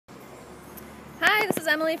Hi, this is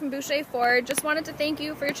Emily from Boucher Ford. Just wanted to thank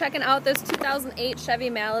you for checking out this 2008 Chevy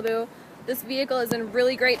Malibu. This vehicle is in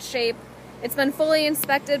really great shape. It's been fully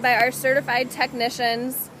inspected by our certified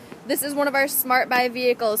technicians. This is one of our Smart Buy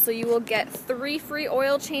vehicles, so you will get 3 free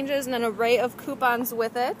oil changes and an array of coupons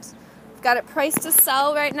with it. We've got it priced to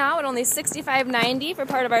sell right now at only $65.90 for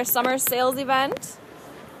part of our summer sales event.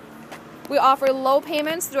 We offer low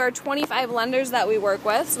payments through our 25 lenders that we work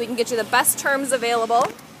with, so we can get you the best terms available.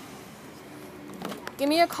 Give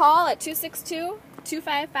me a call at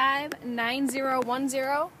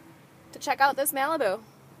 262-255-9010 to check out this Malibu.